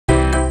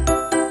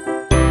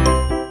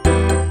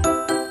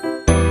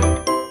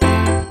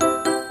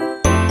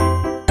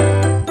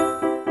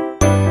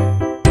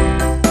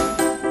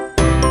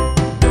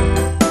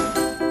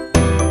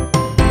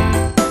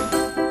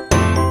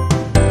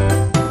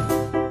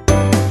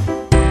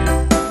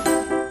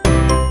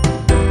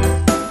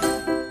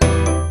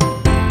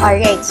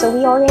Alright, so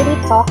we already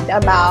talked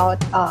about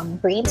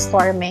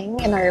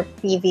brainstorming in our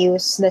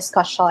previous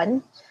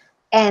discussion.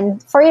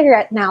 And for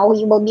right now,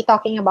 we will be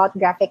talking about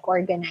graphic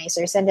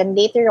organizers. And then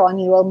later on,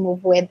 we will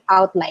move with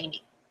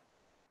outlining.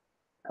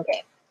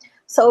 Okay.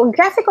 So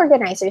graphic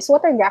organizers,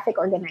 what are graphic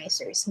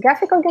organizers?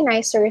 Graphic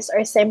organizers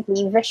are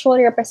simply visual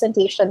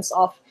representations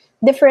of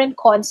different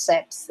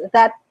concepts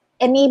that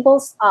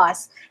enables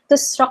us to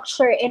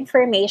structure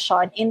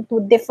information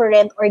into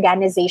different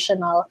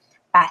organizational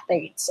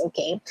patterns,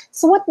 okay?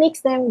 So what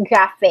makes them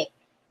graphic?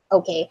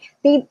 Okay,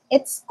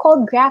 it's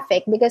called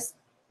graphic because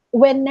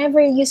whenever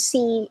you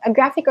see a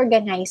graphic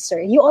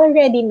organizer, you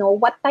already know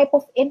what type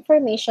of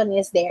information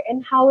is there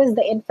and how is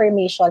the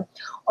information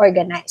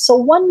organized. So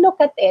one look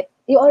at it,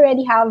 you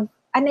already have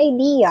an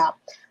idea,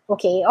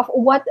 okay, of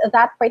what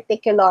that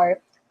particular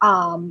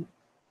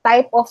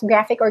type of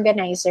graphic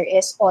organizer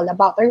is all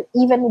about, or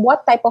even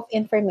what type of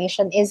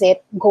information is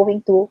it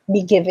going to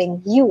be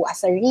giving you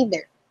as a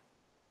reader.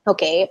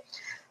 Okay.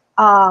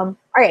 All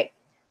right.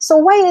 So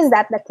why is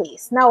that the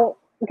case? Now,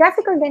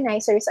 graphic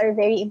organizers are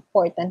very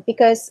important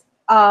because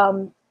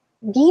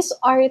these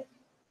are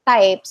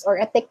types or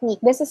a technique.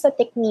 This is a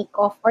technique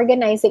of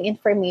organizing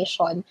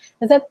information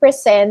that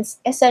presents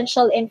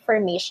essential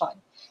information.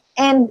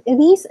 And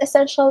these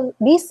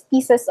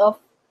pieces of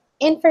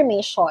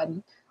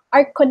information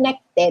are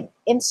connected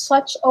in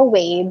such a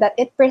way that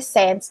it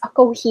presents a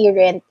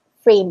coherent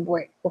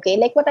framework. Okay,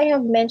 like what I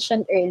have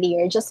mentioned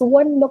earlier, just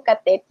one look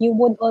at it, you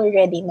would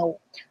already know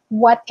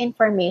what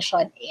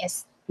information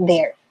is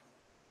there.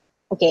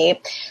 Okay,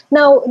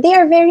 now they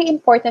are very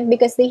important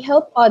because they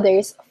help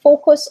others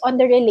focus on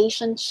the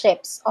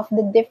relationships of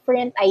the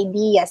different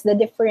ideas, the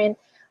different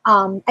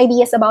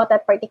ideas about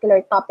that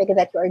particular topic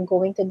that you are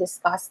going to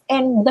discuss,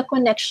 and the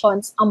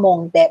connections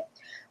among them.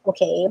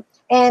 Okay,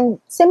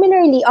 and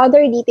similarly,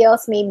 other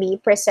details may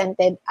be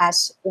presented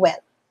as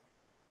well.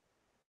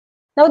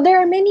 Now,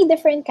 there are many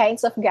different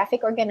kinds of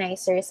graphic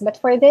organizers, but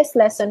for this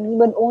lesson, we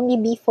would only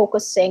be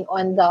focusing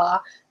on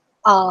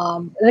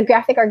the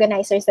graphic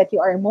organizers that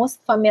you are most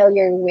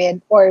familiar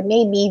with, or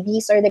maybe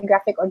these are the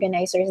graphic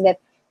organizers that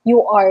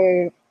you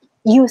are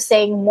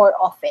using more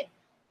often.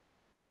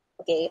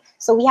 Okay,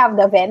 so we have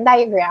the Venn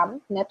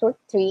diagram, network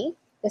tree,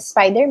 the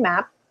spider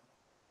map,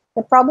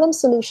 the problem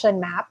solution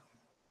map,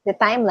 the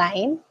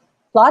timeline,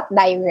 plot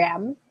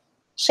diagram,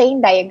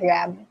 chain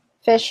diagram,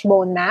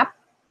 fishbone map,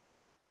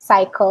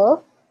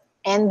 cycle,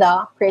 and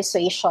the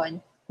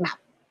persuasion map.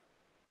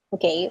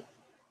 Okay,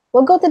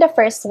 we'll go to the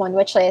first one,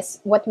 which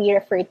is what we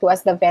refer to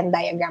as the Venn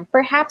diagram.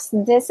 Perhaps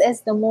this is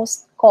the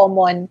most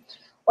common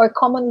or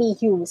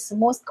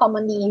most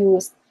commonly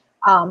used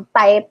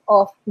type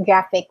of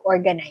graphic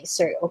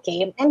organizer.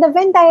 Okay, and the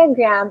Venn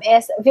diagram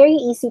is very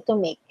easy to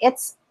make.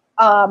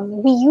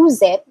 We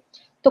use it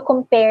to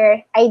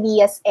compare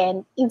ideas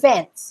and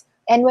events.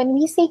 And when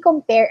we say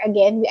compare,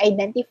 again, we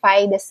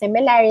identify the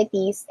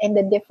similarities and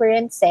the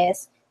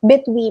differences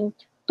between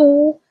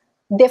two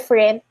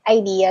different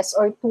ideas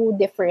or two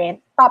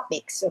different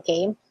topics,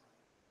 okay?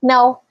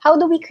 Now, how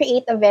do we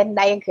create a Venn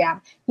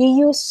diagram? You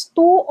use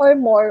two or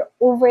more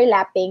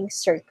overlapping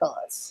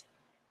circles,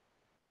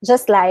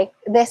 just like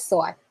this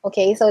one,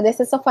 okay? So this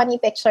is a funny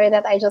picture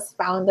that I just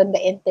found on the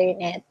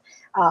internet.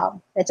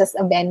 It's just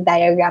a Venn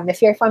diagram.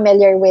 If you're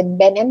familiar with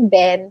Ben and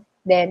Ben,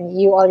 then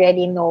you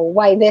already know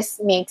why this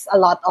makes a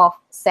lot of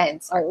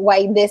sense, or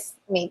why this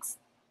is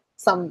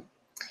a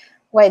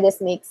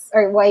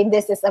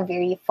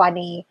very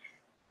funny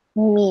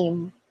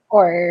meme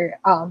or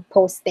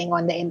posting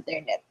on the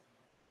internet.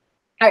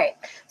 All right.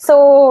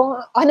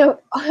 So on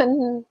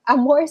a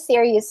more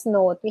serious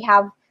note, we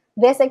have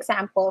this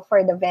example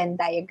for the Venn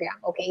diagram.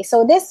 Okay,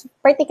 so this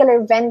particular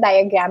Venn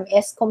diagram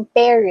is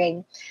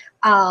comparing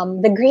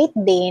the Great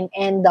Dane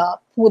and the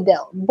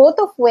Poodle, both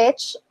of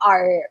which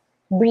are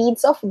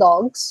breeds of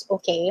dogs.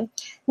 Okay,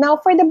 now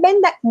for the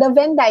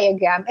Venn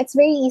diagram, it's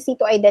very easy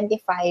to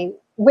identify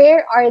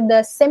where are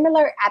the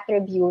similar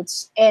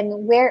attributes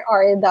and where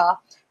are the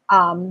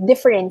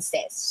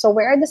differences. So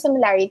where are the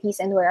similarities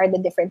and where are the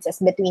differences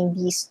between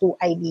these two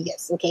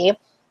ideas, okay?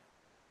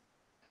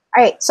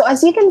 All right, so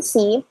as you can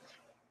see,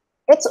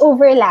 it's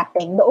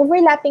overlapping. The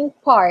overlapping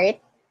part,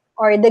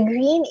 or the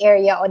green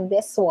area on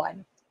this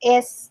one,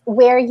 is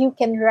where you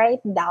can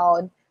write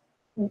down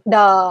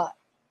the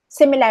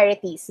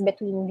similarities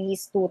between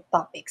these two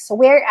topics.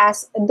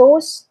 Whereas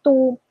those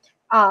two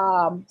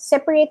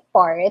separate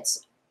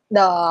parts,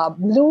 the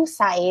blue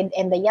side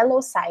and the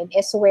yellow side,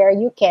 is where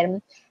you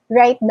can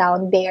write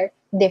down their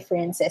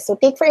differences. So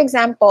take, for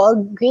example,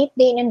 Great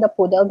Dane and the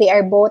Poodle. They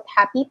are both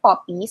happy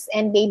puppies,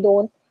 and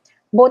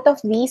both of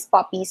these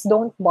puppies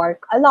don't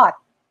bark a lot.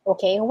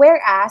 Okay,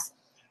 whereas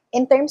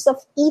in terms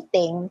of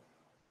eating,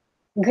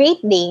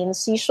 Great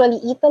Danes usually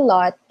eat a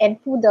lot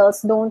and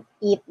poodles don't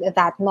eat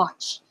that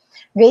much.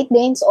 Great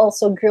Danes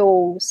also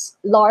grows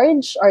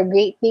large, or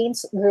Great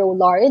Danes grow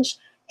large,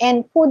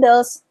 and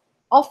poodles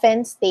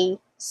often stay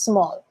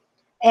small.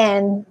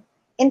 And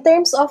in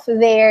terms of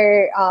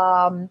their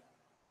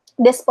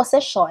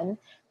disposition,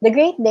 the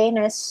Great Dane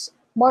is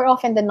more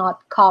often than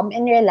not calm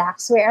and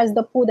relaxed, whereas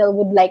the poodle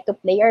would like to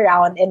play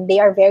around and they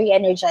are very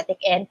energetic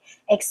and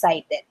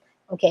excited.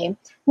 Okay.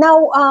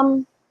 Now,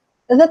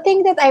 the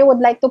thing that I would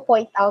like to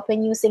point out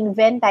when using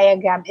Venn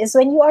diagram is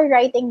when you are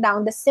writing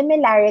down the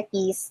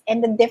similarities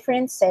and the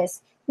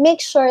differences, make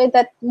sure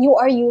that you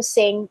are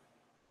using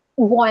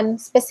one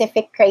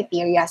specific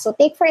criteria. So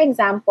take for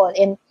example,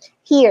 in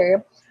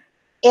here,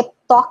 it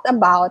talked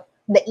about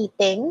the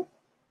eating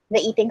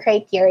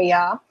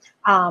criteria,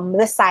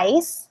 the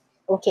size,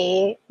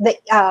 okay,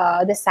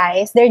 the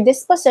size, their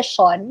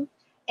disposition,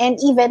 and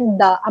even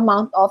the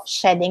amount of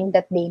shedding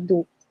that they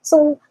do.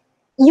 So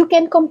you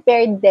can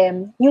compare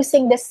them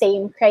using the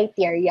same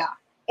criteria.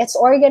 It's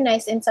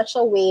organized in such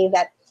a way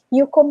that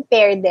you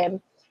compare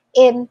them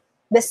in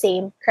the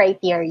same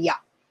criteria.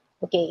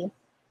 Okay.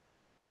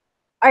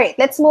 All right,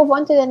 let's move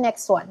on to the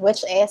next one,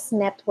 which is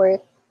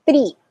network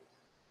tree.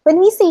 When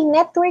we say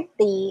network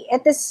tree,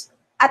 it is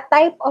a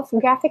type of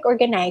graphic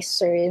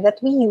organizer that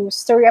we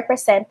use to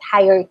represent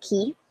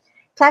hierarchy,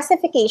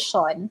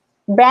 classification,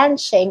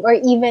 branching, or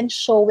even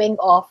showing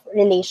of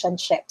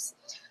relationships.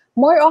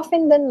 More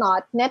often than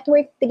not,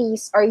 network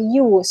trees are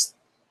used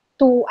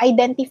to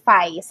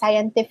identify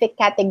scientific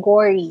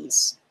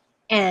categories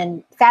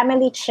and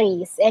family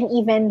trees and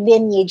even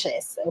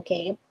lineages,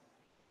 okay?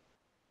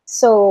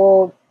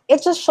 So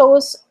it just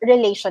shows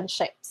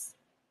relationships.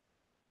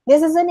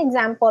 This is an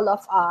example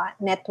of a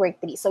network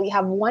tree. So you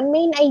have one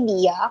main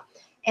idea,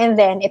 and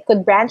then it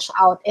could branch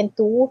out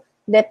into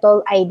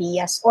little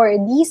ideas. Or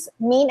this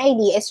main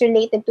idea is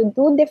related to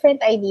two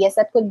different ideas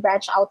that could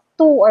branch out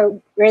to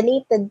or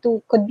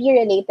could be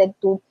related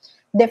to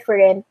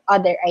different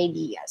other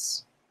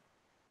ideas.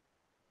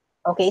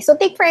 Okay, so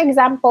take for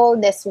example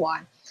this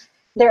one.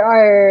 There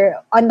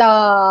are on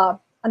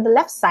the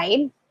left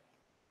side,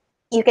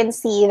 you can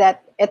see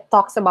that it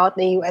talks about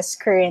the US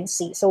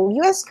currency. So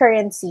US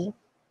currency,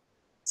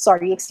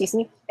 sorry, excuse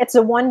me, it's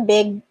a one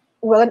big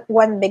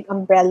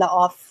umbrella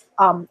of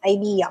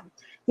idea.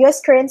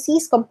 US currency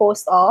is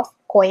composed of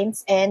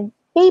coins and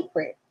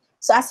paper.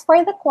 So as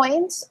for the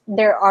coins,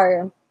 there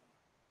are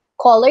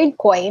colored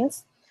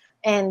coins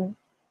and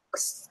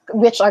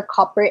which are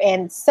copper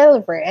and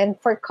silver. And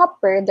for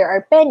copper, there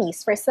are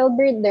pennies. For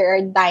silver, there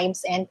are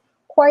dimes and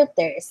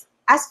quarters.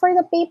 As for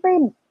the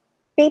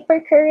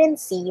paper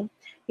currency,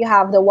 you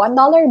have the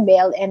 $1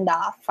 bill and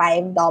the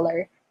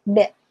 $5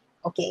 bill.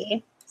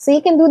 Okay. So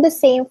you can do the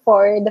same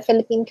for the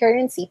Philippine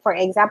currency. For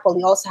example,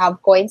 we also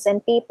have coins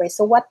and paper.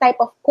 So what type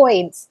of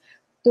coins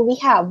do we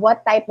have?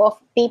 What type of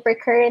paper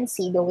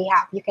currency do we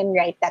have? You can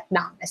write that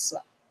down as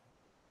well.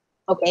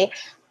 Okay.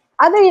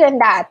 Other than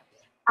that,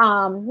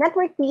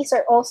 network trees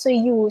are also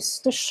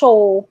used to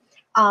show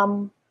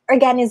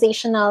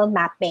organizational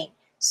mapping.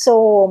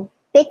 So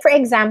take, for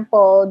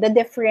example, the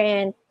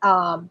different,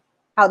 how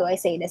do I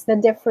say this? The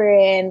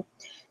different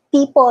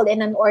people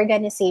in an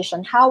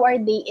organization, how are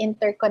they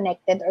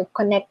interconnected or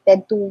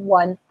connected to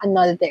one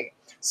another?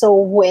 So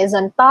who is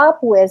on top,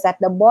 who is at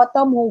the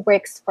bottom, who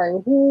works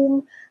for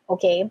whom,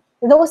 okay?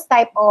 Those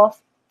type of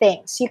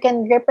things. You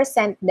can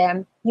represent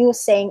them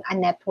using a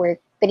network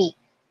tree.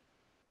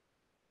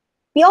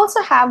 We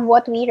also have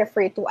what we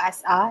refer to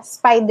as a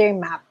spider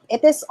map.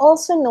 It is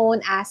also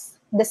known as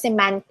the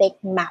semantic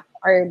map,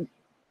 or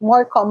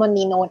more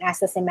commonly known as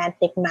the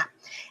semantic map.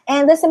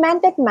 And the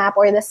semantic map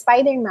or the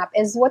spider map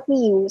is what we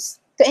use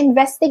to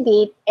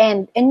investigate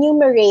and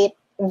enumerate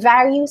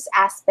various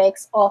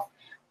aspects of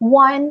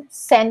one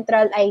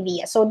central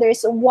idea. So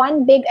there's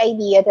one big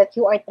idea that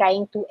you are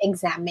trying to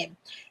examine.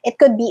 It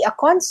could be a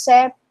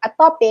concept, a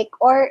topic,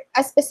 or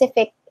a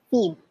specific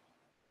theme.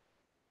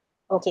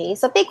 Okay,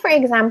 so take for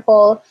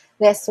example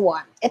this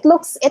one.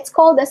 It's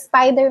called a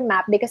spider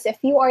map because if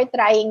you are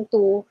trying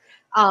to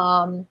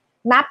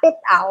map it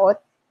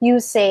out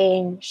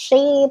using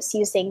shapes,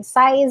 using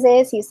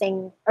sizes,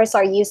 using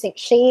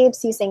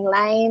shapes, using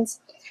lines,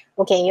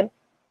 okay,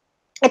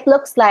 it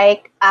looks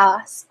like a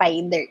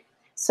spider.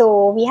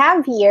 So we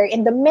have here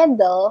in the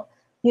middle,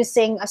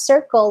 using a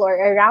circle or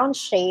a round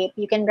shape,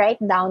 you can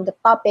write down the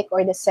topic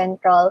or the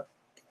central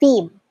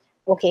theme.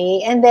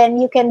 Okay, and then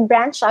you can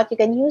branch out, you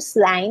can use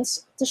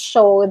lines to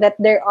show that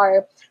there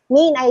are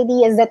main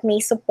ideas that may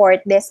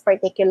support this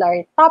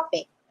particular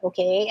topic.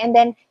 Okay, and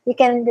then you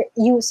can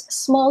use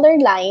smaller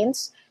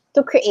lines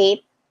to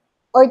create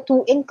or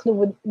to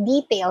include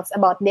details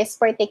about this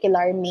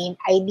particular main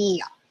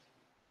idea.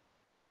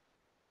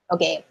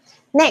 Okay,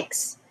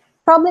 next,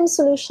 problem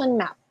solution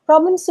map.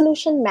 Problem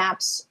solution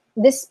maps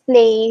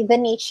display the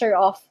nature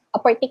of a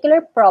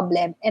particular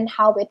problem and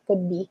how it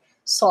could be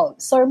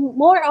solved. So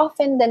more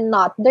often than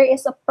not, there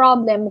is a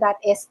problem that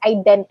is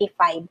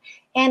identified.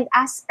 And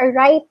as a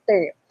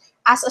writer,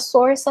 as a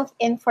source of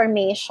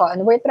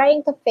information, we're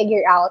trying to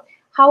figure out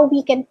how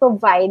we can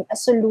provide a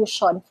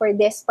solution for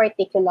this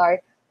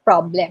particular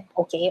problem.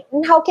 Okay,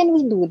 and how can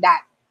we do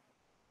that?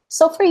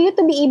 So for you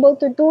to be able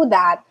to do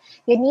that,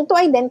 you need to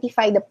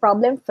identify the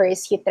problem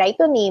first. You try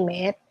to name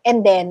it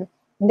and then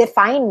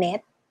define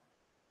it.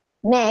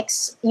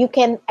 Next, you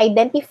can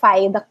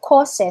identify the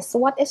causes.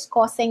 What is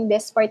causing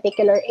this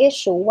particular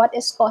issue? What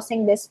is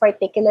causing this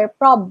particular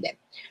problem?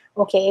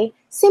 Okay.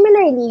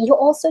 Similarly, you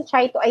also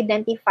try to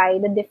identify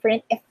the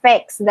different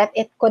effects that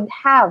it could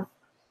have.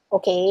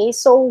 Okay.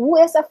 So who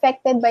is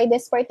affected by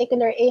this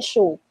particular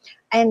issue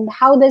and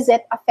how does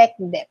it affect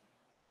them?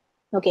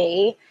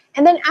 Okay.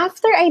 And then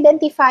after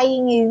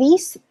identifying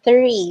these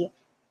three,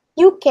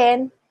 you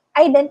can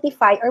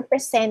identify or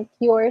present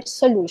your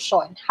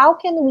solution. How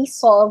can we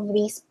solve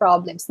these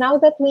problems? Now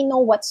that we know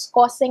what's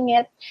causing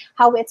it,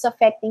 how it's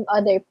affecting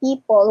other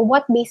people,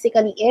 what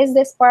basically is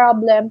this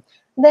problem,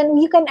 then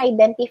you can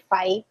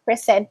identify,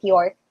 present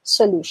your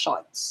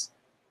solutions.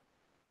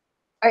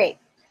 All right.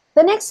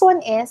 The next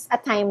one is a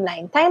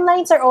timeline.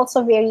 Timelines are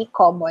also very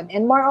common,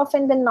 and more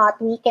often than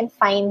not, we can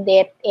find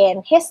it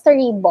in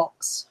history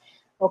books.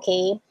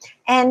 Okay.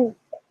 And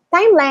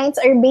timelines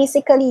are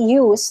basically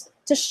used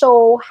to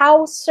show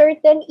how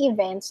certain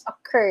events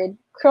occurred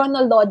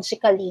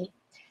chronologically.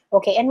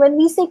 Okay. And when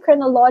we say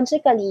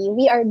chronologically,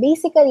 we are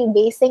basically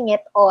basing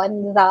it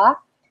on the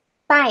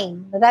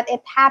time that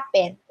it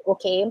happened.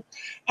 Okay.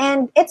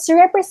 And it's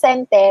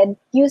represented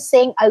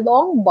using a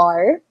long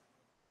bar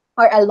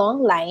or a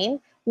long line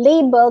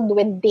labeled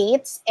with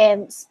dates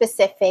and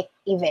specific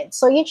events.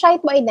 So you try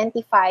to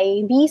identify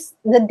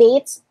the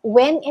dates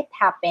when it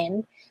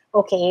happened,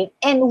 okay,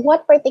 and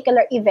what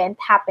particular event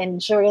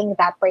happened during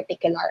that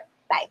particular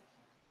time.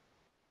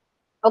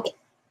 Okay.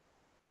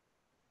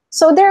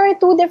 So there are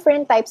two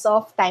different types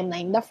of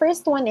timeline. The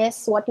first one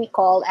is what we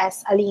call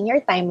as a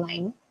linear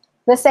timeline.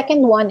 The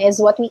second one is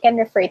what we can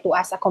refer to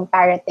as a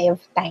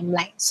comparative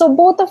timeline. So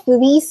both of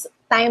these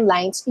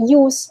timelines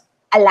use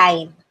a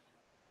line.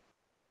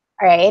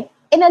 All right.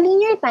 In a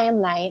linear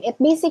timeline, it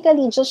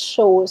basically just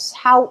shows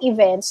how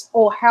events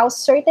or how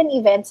certain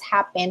events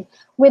happen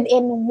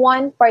within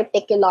one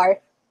particular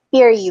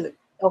period.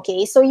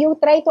 Okay, so you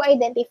try to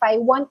identify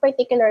one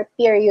particular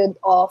period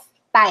of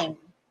time.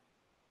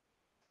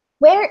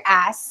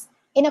 Whereas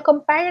in a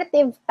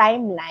comparative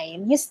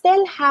timeline, you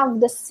still have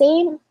the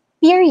same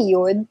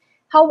period.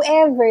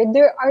 However,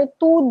 there are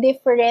two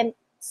different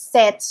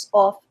sets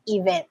of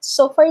events.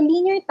 So for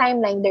linear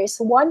timeline, there's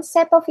one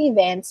set of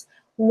events,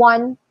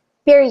 one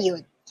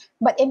period.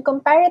 But in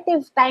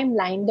comparative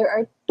timeline, there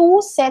are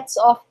two sets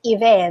of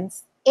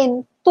events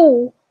in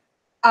there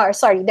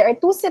are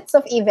two sets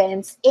of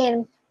events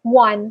in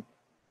one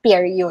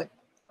period.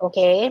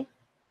 Okay?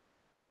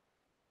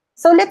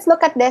 So let's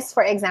look at this,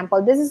 for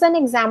example. This is an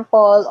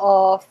example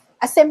of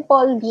a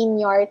simple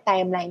linear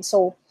timeline.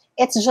 So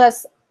it's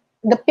just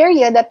the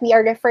period that we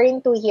are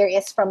referring to here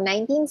is from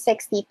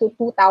 1960 to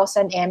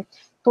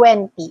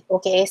 2020.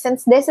 Okay,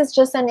 since this is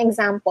just an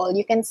example,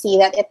 you can see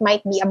that it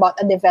might be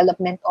about a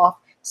development of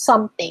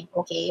something.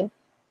 Okay,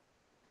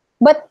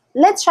 but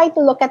let's try to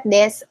look at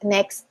this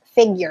next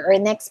figure or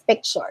next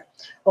picture.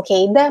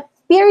 Okay, the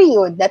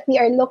period that we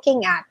are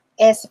looking at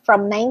is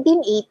from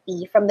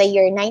 1980, from the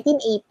year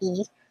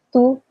 1980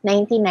 to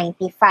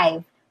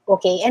 1995.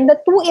 Okay, and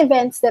the two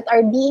events that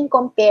are being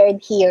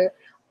compared here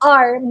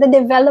are the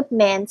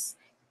developments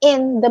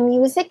in the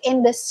music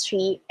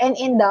industry and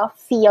in the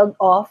field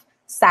of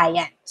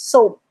science.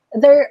 So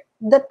the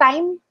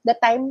time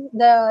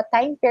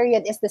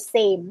period is the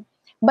same,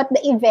 but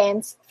the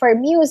events for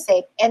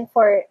music and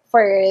for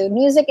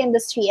music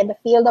industry and the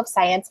field of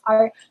science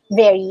are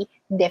very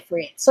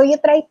different. So you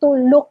try to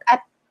look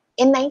at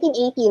in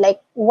 1980, like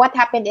what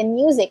happened in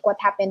music, what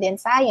happened in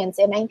science.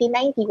 In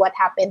 1990, what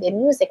happened in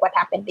music, what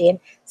happened in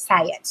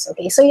science.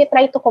 Okay, so you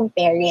try to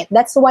compare it.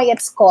 That's why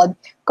it's called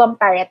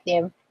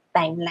comparative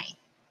timeline.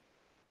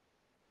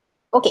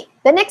 Okay,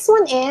 the next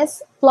one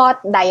is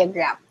plot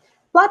diagram.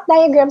 Plot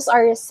diagrams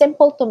are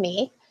simple to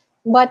make,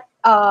 but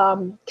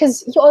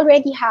because you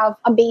already have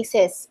a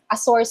basis, a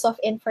source of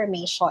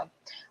information.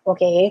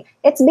 Okay,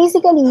 it's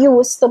basically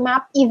used to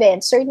map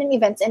events, certain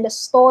events in the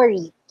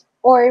story,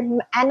 or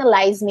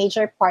analyze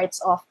major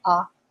parts of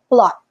a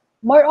plot.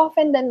 More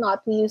often than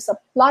not, we use a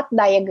plot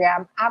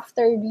diagram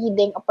after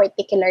reading a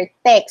particular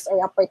text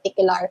or a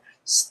particular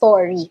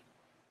story.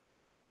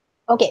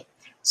 Okay,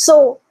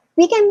 so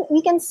we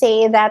can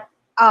say that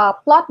a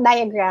plot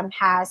diagram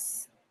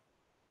has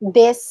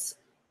these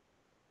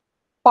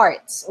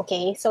parts.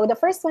 Okay, so the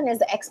first one is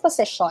the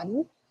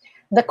exposition,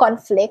 the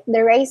conflict,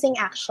 the rising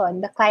action,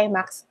 the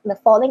climax, the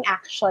falling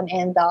action,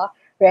 and the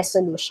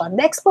resolution.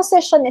 The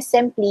exposition is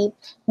simply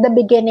the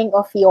beginning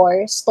of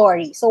your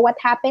story. So what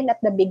happened at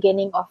the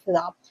beginning of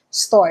the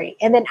story,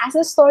 and then as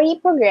the story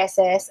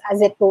progresses,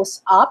 as it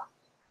goes up,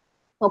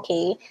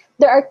 okay,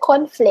 there are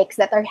conflicts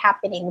that are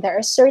happening. There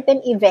are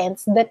certain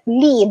events that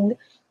lead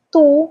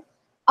to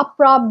a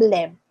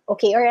problem,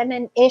 okay, or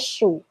an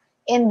issue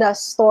in the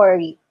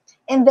story.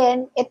 And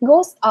then it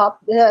goes up,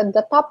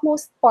 the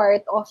topmost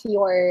part of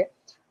your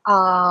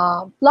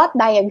plot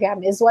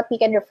diagram is what we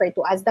can refer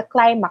to as the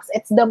climax.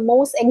 It's the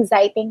most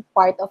exciting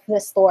part of the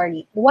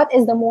story. What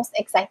is the most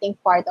exciting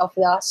part of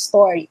the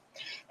story?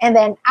 And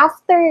then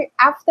after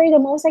the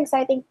most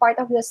exciting part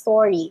of the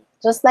story,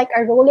 just like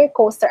a roller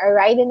coaster, a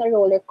ride in a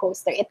roller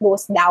coaster, it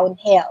goes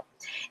downhill.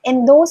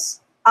 And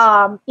those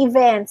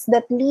events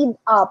that lead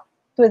up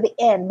to the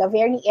end, the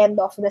very end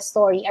of the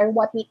story, are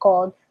what we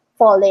call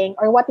falling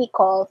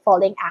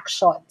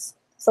actions.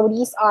 So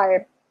these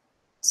are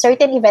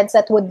certain events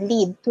that would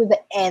lead to the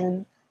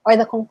end or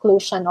the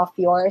conclusion of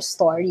your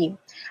story.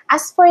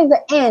 As for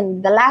the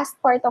end, the last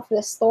part of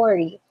the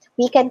story,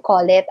 we can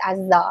call it as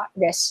the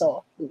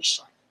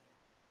resolution.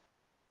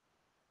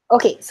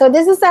 Okay, so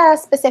this is a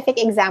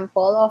specific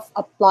example of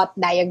a plot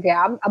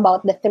diagram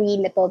about the three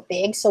little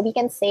pigs. So we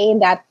can say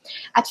that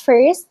at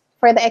first,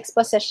 for the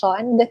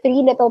exposition, the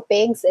three little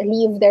pigs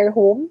leave their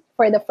home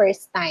for the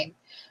first time.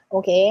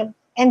 Okay,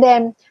 and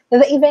then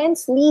the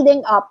events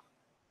leading up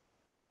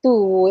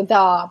to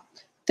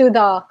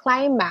the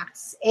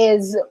climax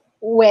is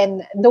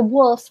when the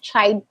wolf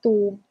tried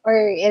to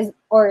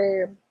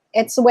or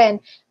it's when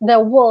the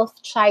wolf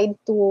tried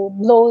to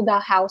blow the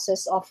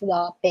houses of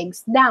the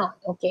pigs down.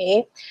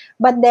 Okay,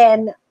 but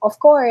then of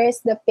course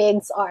the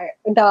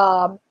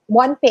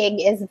one pig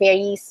is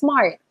very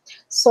smart,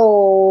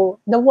 so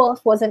the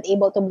wolf wasn't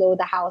able to blow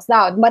the house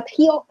down, but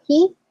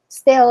he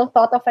still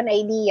thought of an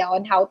idea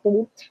on how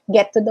to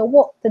get to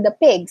the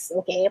pigs.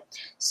 Okay,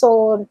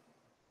 so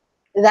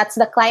that's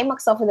the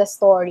climax of the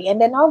story. And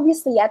then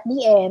obviously at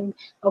the end,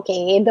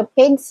 okay, the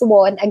pigs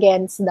won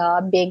against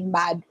the big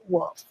bad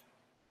wolf.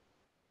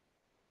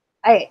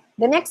 All right,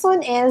 the next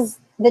one is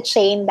the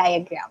chain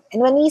diagram.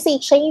 And when we say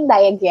chain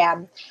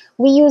diagram,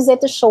 we use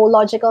it to show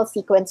logical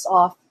sequence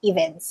of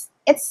events.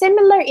 It's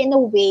similar in a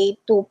way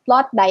to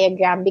plot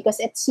diagram because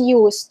it's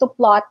used to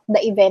plot the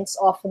events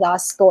of the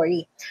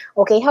story.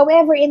 Okay,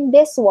 however, in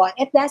this one,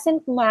 it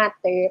doesn't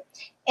matter.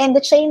 In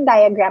the chain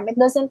diagram, it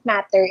doesn't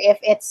matter if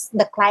it's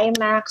the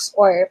climax,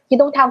 or you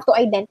don't have to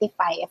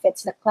identify if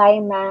it's the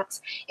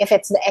climax, if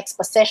it's the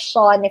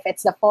exposition, if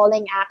it's the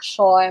falling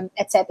action,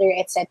 etc.,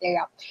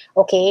 etc.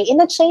 Okay, in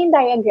the chain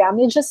diagram,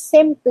 you just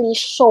simply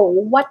show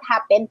what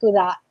happened to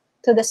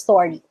the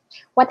story,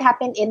 what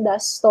happened in the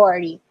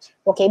story.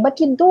 Okay, but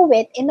you do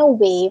it in a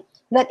way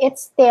that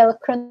it's still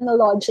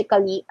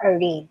chronologically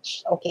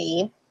arranged.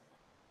 Okay,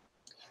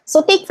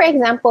 so take for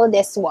example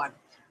this one.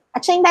 A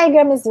chain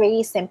diagram is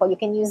very simple. You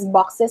can use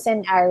boxes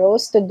and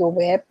arrows to do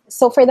it.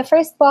 So for the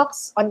first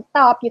box on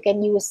top, you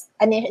can use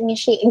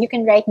you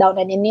can write down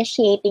an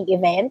initiating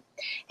event,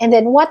 and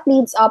then what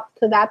leads up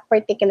to that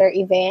particular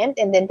event,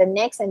 and then the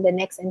next and the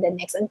next and the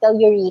next until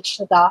you reach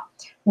the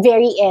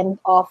very end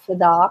of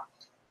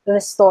the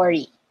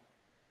story,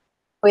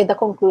 or the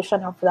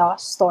conclusion of the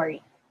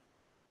story.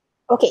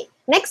 Okay,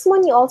 next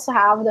one, you also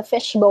have the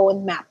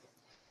fishbone map.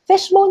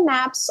 Fishbone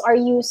maps are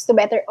used to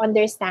better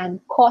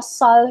understand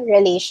causal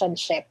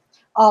relationship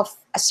of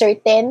a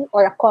certain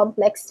or a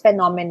complex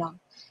phenomenon.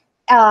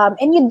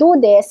 And you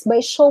do this by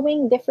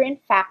showing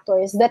different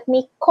factors that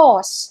may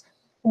cause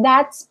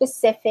that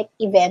specific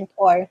event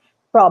or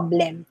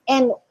problem.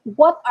 And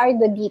what are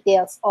the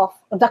details of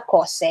the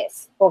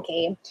causes?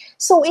 Okay,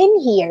 so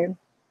in here,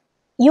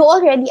 you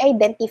already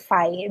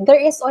there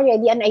is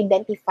already an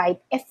identified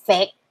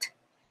effect.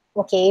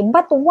 Okay,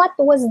 but what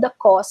was the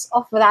cause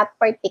of that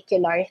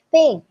particular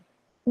thing?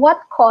 What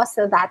caused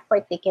that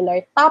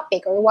particular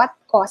topic, or what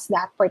caused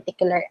that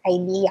particular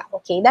idea?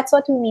 Okay, that's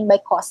what we mean by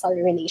causal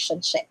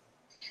relationship.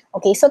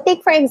 Okay, so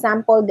take for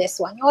example this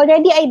one. You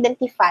already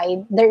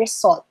identified the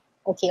result,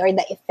 okay, or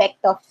the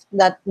effect of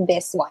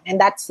this one, and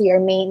that's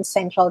your main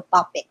central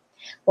topic.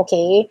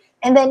 Okay,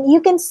 and then you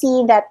can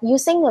see that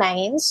using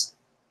lines,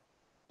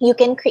 you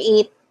can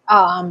create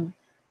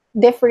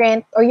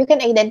different, or you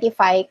can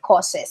identify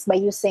causes by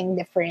using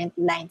different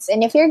lines.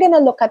 And if you're gonna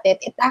look at it,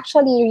 it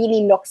actually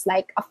really looks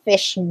like a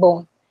fish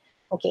bone.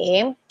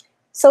 Okay,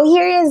 so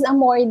here is a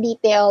more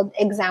detailed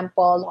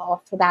example of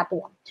that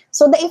one.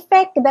 So the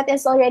effect that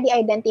is already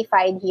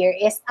identified here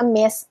is a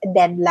missed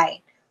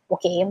deadline.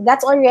 Okay,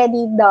 that's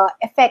already the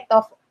effect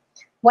of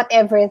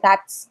whatever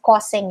that's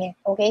causing it.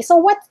 Okay, so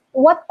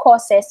what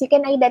causes, you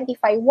can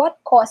identify what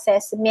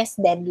causes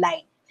missed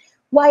deadline.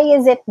 Why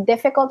is it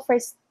difficult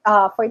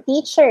for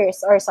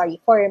teachers, or sorry,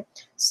 for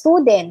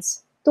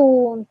students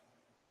to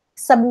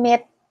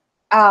submit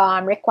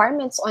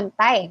requirements on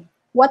time?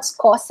 What's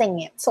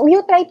causing it? So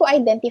you try to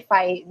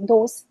identify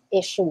those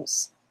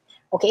issues.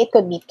 Okay, it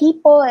could be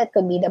people, it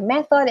could be the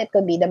method, it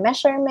could be the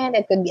measurement,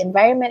 it could be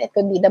environment, it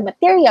could be the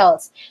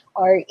materials,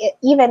 or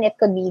even it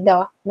could be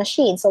the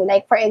machine. So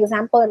like for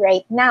example,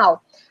 right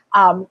now,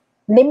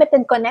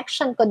 limited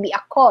connection could be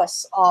a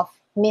cause of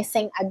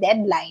missing a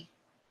deadline.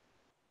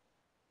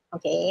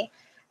 Okay,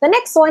 the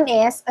next one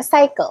is a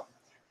cycle.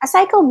 A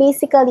cycle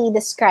basically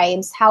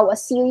describes how a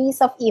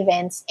series of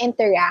events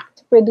interact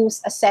to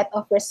produce a set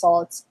of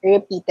results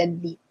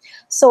repeatedly.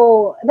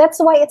 So that's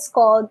why it's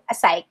called a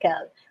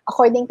cycle.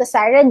 According to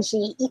Sarah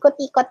G,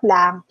 ikot-ikot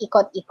lang,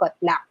 ikot-ikot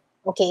lang.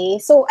 Okay,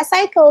 so a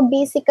cycle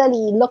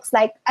basically looks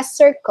like a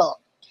circle.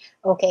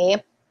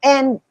 Okay,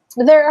 and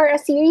there are a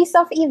series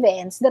of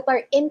events that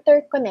are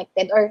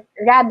interconnected, or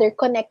rather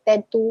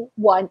connected to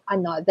one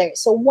another.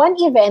 So one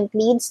event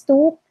leads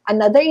to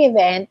another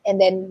event, and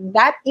then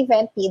that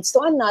event leads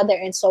to another,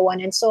 and so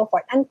on and so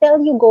forth,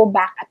 until you go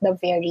back at the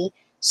very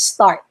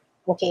start.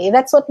 Okay,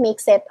 that's what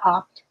makes it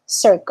a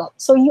circle.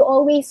 So you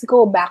always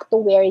go back to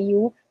where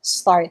you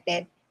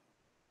started.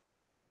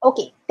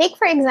 Okay, take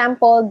for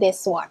example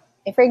this one.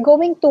 If you're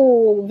going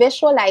to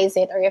visualize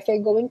it, or if you're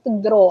going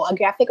to draw a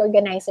graphic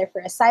organizer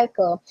for a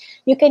cycle,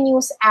 you can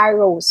use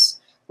arrows.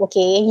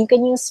 Okay, you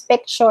can use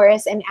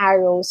pictures and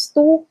arrows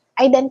to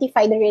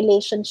identify the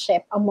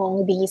relationship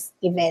among these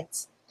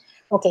events.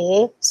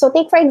 Okay, so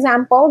take for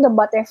example the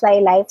butterfly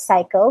life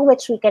cycle,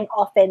 which we can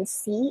often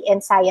see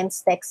in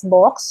science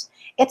textbooks.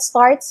 It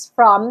starts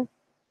from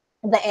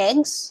the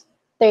eggs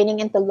turning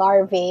into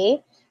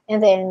larvae,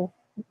 and then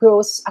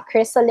grows a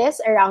chrysalis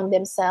around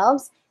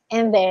themselves,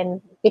 and then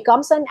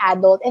becomes an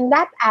adult, and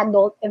that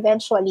adult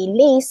eventually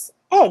lays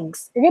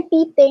eggs,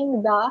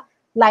 repeating the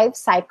life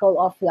cycle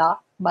of the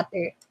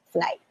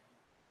butterfly.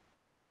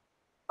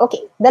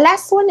 Okay, the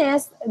last one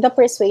is the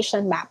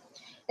persuasion map.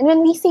 And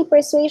when we say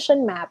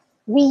persuasion map,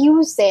 we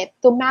use it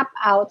to map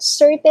out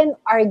certain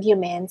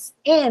arguments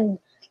and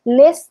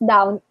list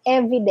down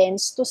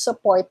evidence to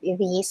support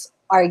these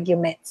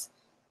arguments.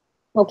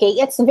 Okay,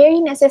 it's very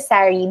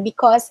necessary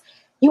because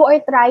you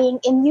are trying,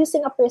 in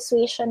using a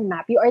persuasion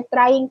map, you are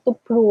trying to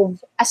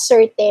prove a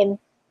certain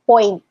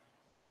point.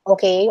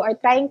 Okay, you are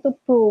trying to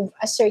prove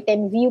a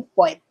certain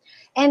viewpoint.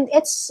 And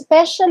it's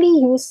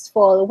especially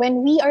useful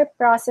when we are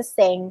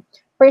processing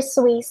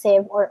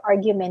persuasive or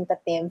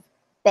argumentative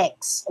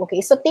text.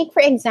 Okay, so take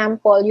for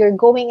example, you're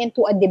going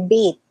into a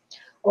debate.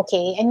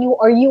 Okay, and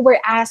you were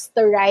asked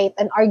to write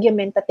an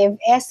argumentative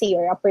essay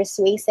or a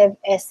persuasive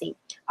essay.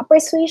 A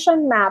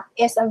persuasion map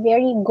is a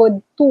very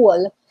good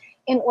tool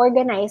in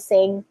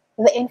organizing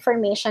the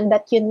information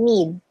that you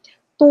need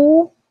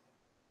to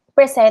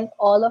present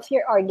all of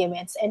your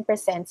arguments and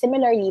present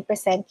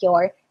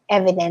your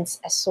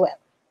evidence as well.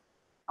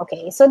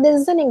 Okay, so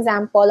this is an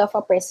example of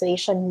a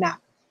persuasion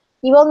map.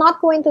 We will not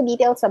go into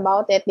details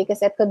about it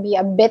because it could be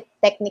a bit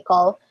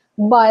technical,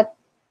 but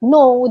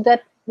know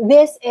that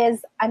this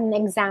is an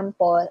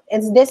example.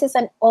 This is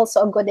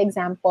also a good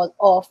example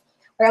of,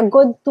 or a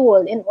good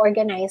tool in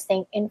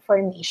organizing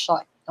information.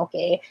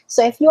 Okay,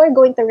 so if you are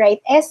going to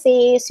write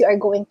essays, you are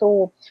going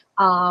to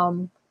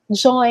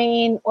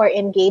join or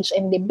engage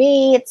in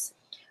debates,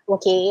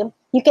 okay,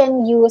 you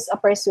can use a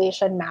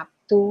persuasion map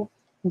to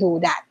do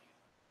that.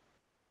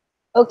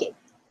 Okay,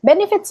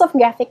 benefits of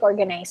graphic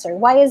organizer.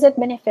 Why is it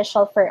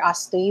beneficial for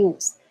us to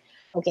use?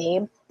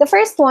 Okay, the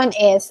first one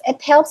is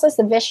it helps us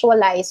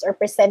visualize or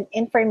present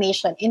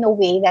information in a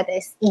way that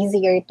is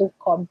easier to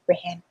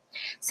comprehend.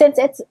 Since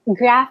it's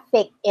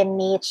graphic in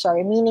nature,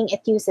 meaning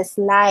it uses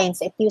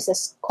lines, it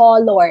uses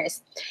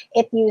colors,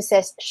 it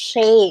uses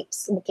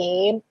shapes,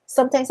 okay?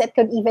 Sometimes it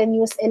could even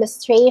use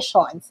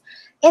illustrations.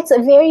 It's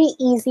very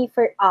easy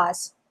for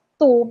us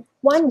to,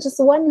 just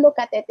one look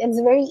at it,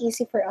 it's very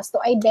easy for us to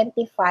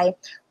identify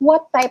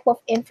what type of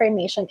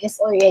information is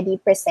already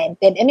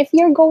presented. And if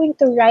you're going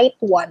to write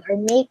one or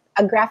make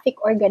a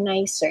graphic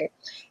organizer,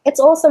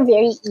 it's also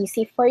very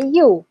easy for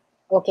you,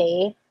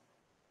 okay?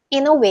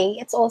 In a way,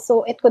 it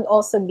could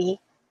also be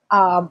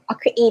a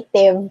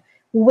creative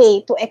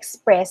way to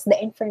express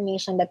the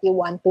information that you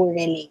want to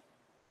relay.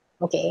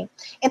 Okay.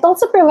 It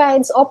also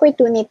provides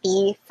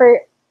opportunity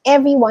for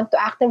everyone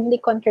to actively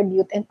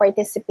contribute and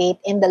participate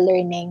in the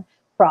learning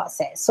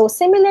process. So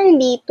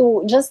similarly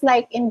to just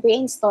like in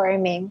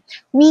brainstorming,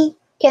 we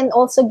can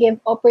also give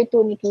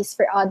opportunities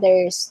for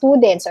other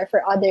students or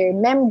for other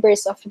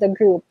members of the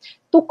group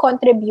to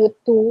contribute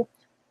to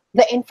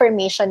the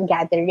information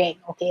gathering,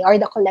 okay, or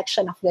the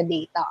collection of the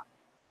data.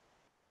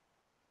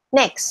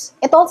 Next,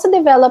 it also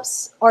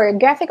develops, or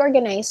graphic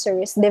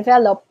organizers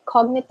develop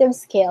cognitive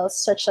skills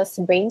such as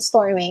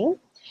brainstorming,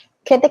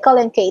 critical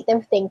and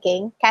creative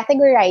thinking,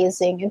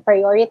 categorizing and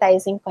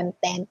prioritizing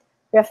content,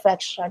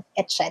 reflection,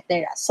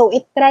 etc. So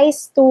it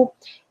tries to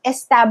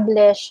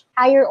establish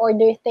higher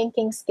order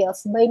thinking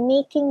skills by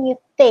making you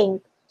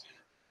think,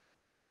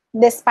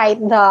 despite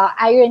the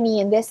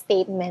irony in this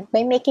statement,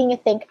 by making you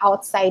think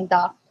outside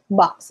the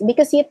box,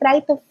 because you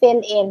try to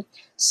fill in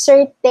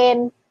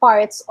certain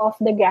parts of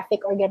the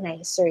graphic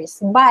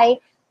organizers by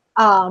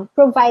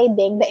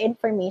providing the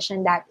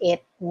information that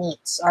it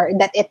needs or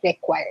that it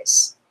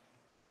requires.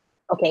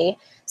 Okay.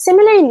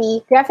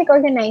 Similarly, graphic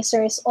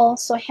organizers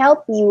also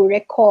help you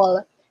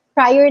recall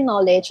prior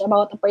knowledge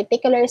about a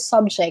particular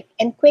subject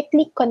and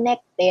quickly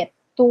connect it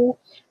to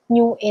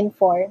new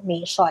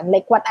information.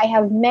 Like what I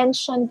have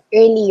mentioned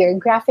earlier,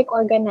 graphic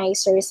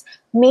organizers'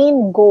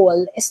 main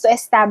goal is to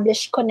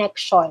establish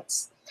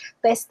connections,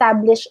 to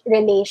establish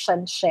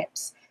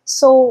relationships.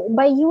 So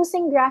by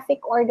using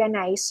graphic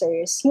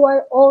organizers, you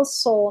are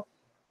also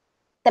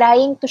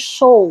trying to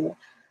show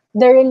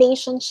the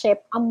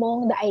relationship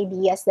among the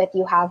ideas that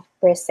you have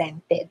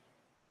presented.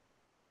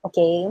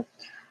 Okay?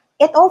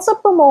 It also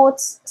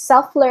promotes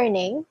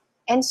self-learning,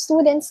 and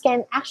students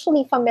can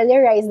actually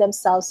familiarize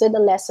themselves with the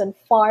lesson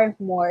far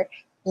more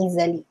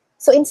easily.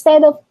 So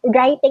instead of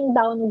writing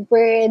down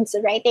words,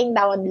 writing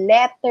down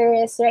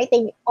letters,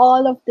 writing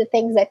all of the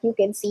things that you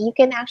can see, you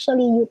can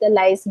actually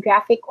utilize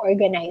graphic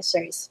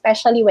organizers,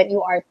 especially when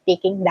you are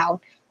taking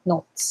down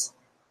notes.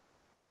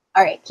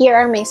 All right, here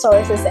are my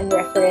sources and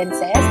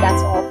references.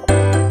 That's all